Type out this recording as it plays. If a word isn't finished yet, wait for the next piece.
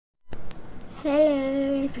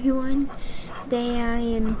Hello everyone, today I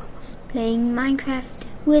am playing Minecraft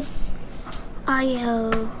with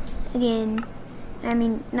IO again.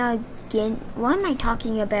 Not again, what am I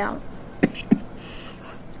talking about?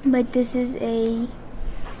 But this is a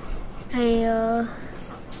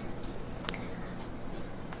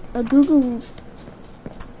Google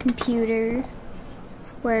computer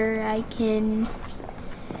where I can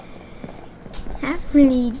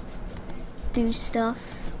really do stuff.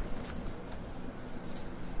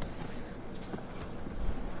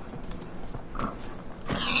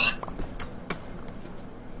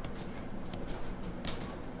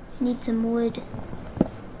 Need some wood.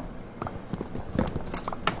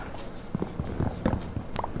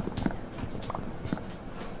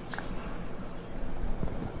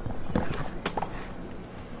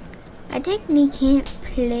 I technically can't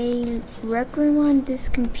play Rec Room on this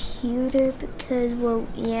computer because, well,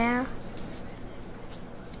 yeah.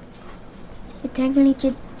 It technically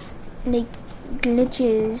just,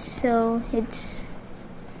 glitches, so it's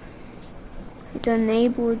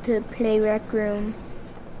unable to play Rec Room.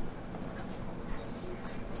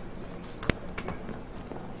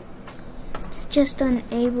 It's just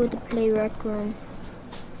unable to play Rec Room.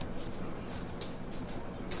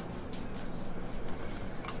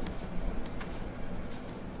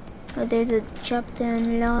 Oh, there's a chopped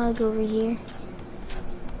down log over here.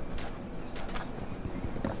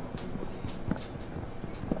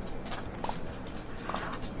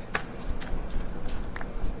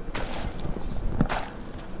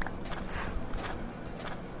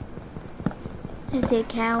 I see a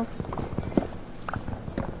cow.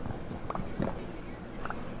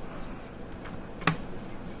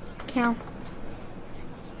 Cow.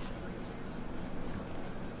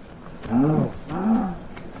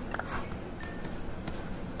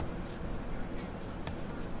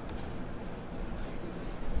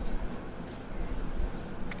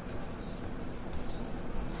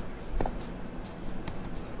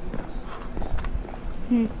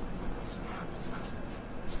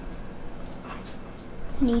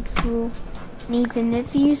 Need food. Even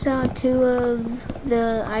if you saw 2 of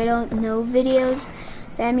the I don't know videos,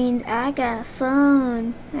 that means I got a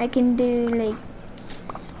phone. I can do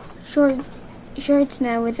shorts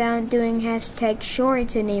now without doing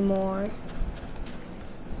 #shorts anymore,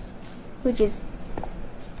 which is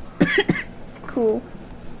cool.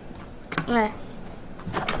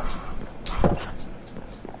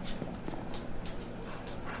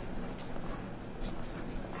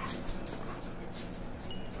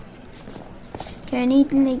 Okay, I need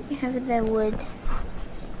to have that wood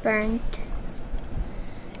burnt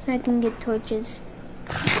so I can get torches.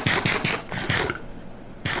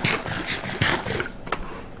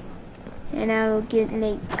 And I'll get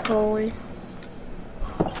coal.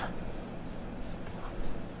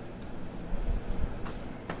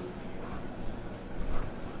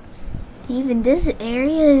 Even this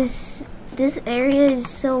area is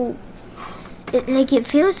so it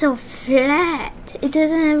feels so flat. It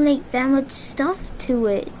doesn't have that much stuff to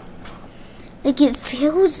it. It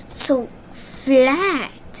feels so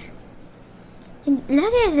flat. And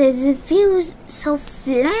look at this, it feels so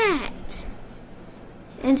flat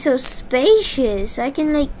and so spacious. I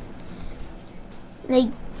can make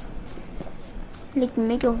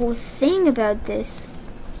a whole thing about this.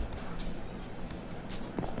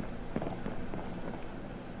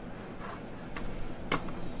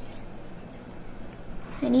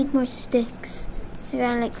 I need more sticks. I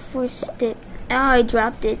got 4 sticks. Oh, I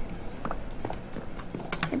dropped it.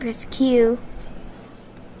 I pressed Q.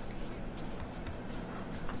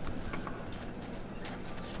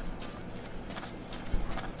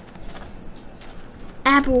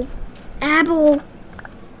 Apple. Apple.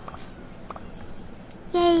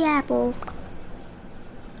 Yay, apple.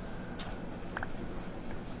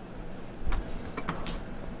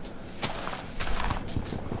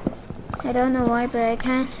 I don't know why, but I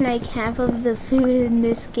can't like half of the food in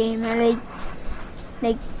this game. I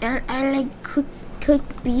like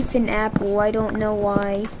cooked beef and apple. I don't know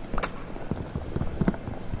why.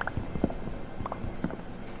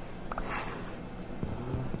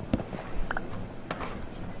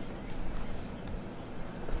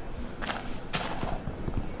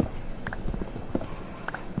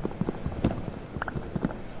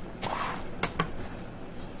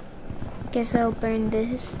 Guess I'll burn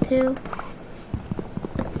this too.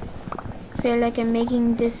 I feel like I'm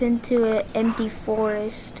making this into an empty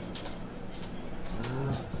forest.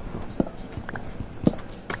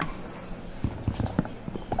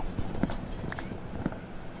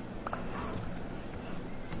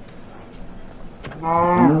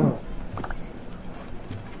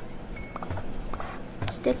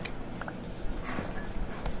 Stick.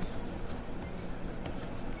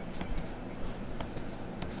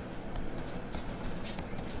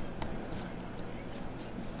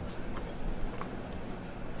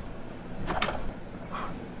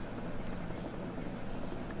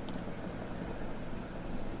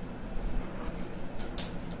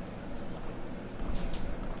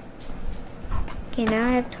 Okay, now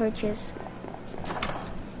I have torches.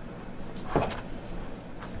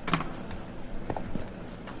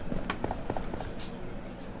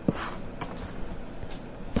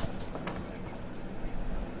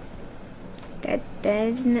 That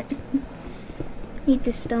isn't. Need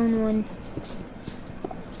the stone one.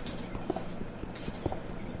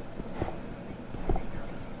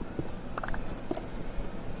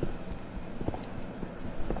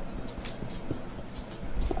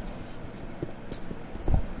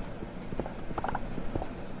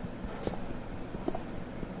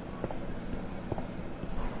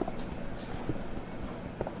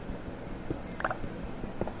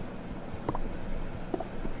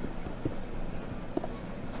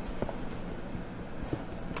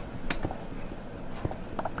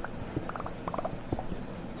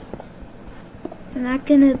 I'm not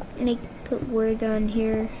gonna like put words on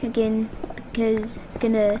here again because I'm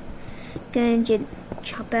gonna just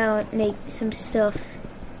chop out like some stuff.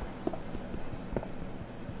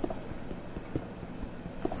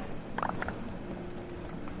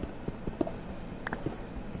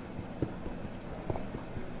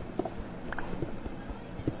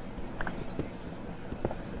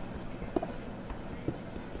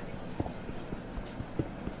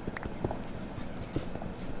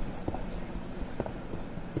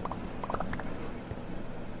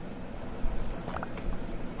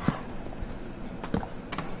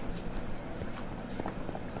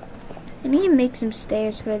 I need to make some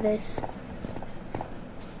stairs for this.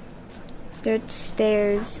 Dirt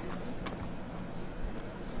stairs.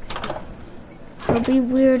 It'll be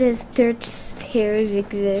weird if dirt stairs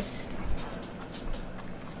exist.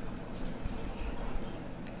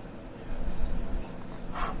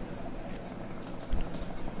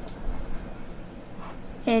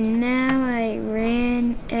 And now I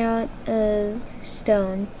ran out of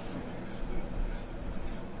stone.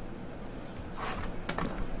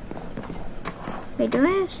 Wait, do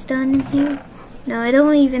I have stone in here? No, I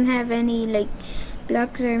don't even have any like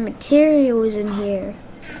blocks or materials in here.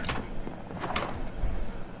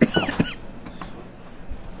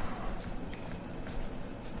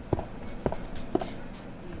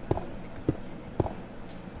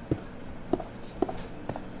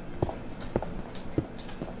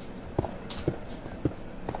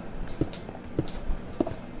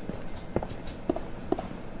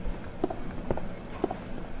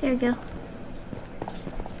 There we go.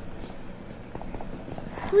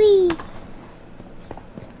 Whee!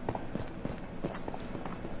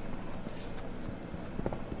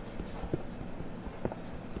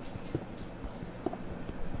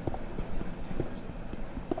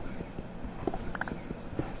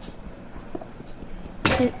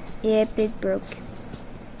 Yep, it broke.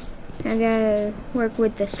 I gotta work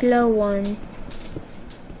with the slow one.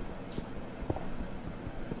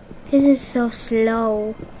 This is so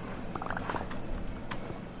slow.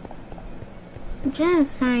 I'm trying to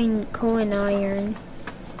find coal and iron.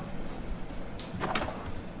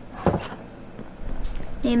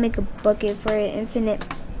 Need to make a bucket for an infinite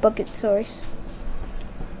bucket source.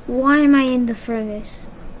 Why am I in the furnace?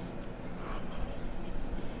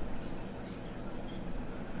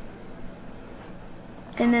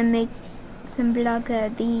 Gonna make some blocks out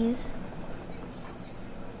of these.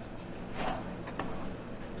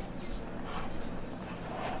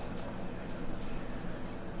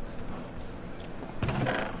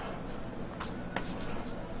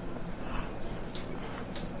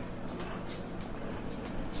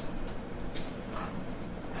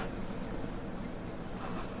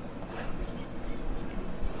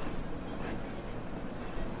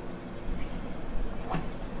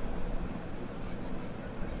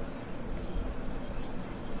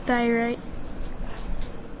 Right.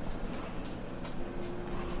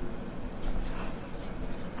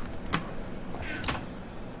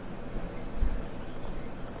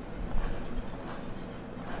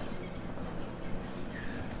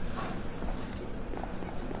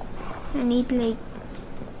 I need like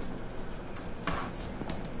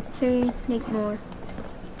 3 like more.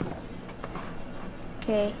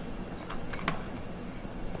 Okay.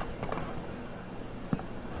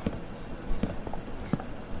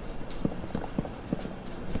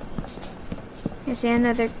 I see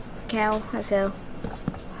another cow. I fell.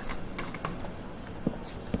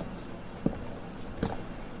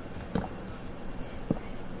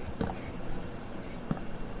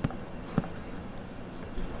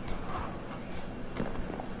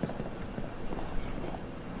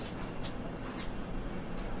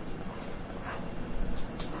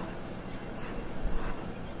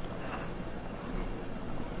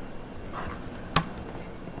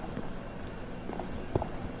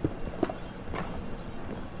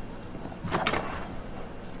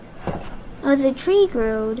 Oh, the tree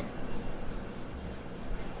growed.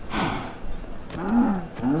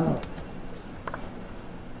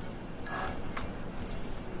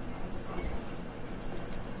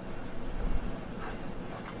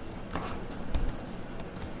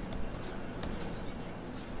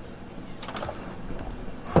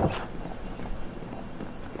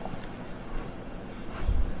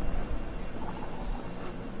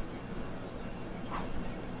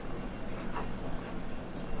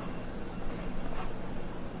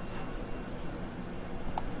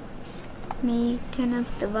 Let me turn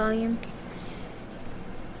up the volume.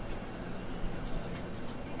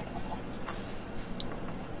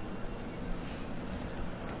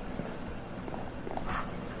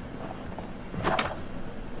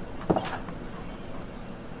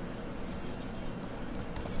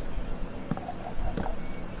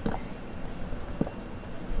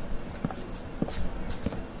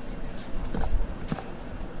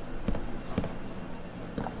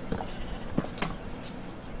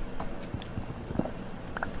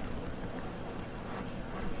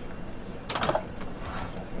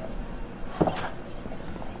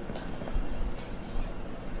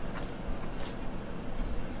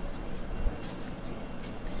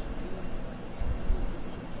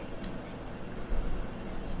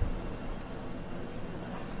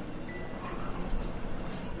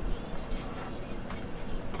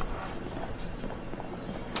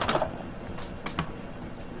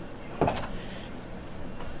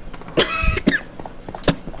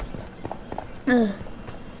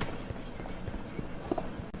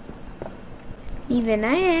 Even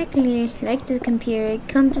I actually like this computer. It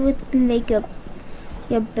comes with like a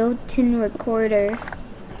built-in recorder.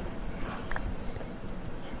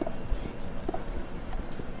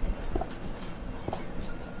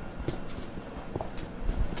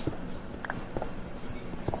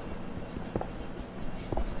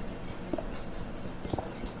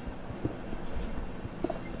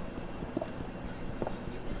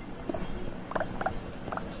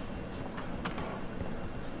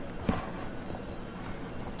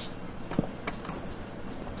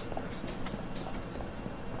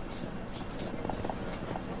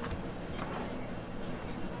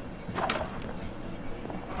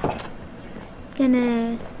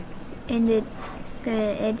 Gonna end it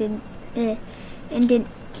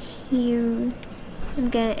here. I'm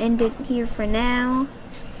gonna end it here for now.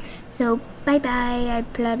 So bye bye. I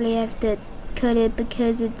probably have to cut it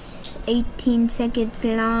because it's 18 seconds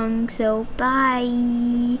long. So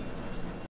bye.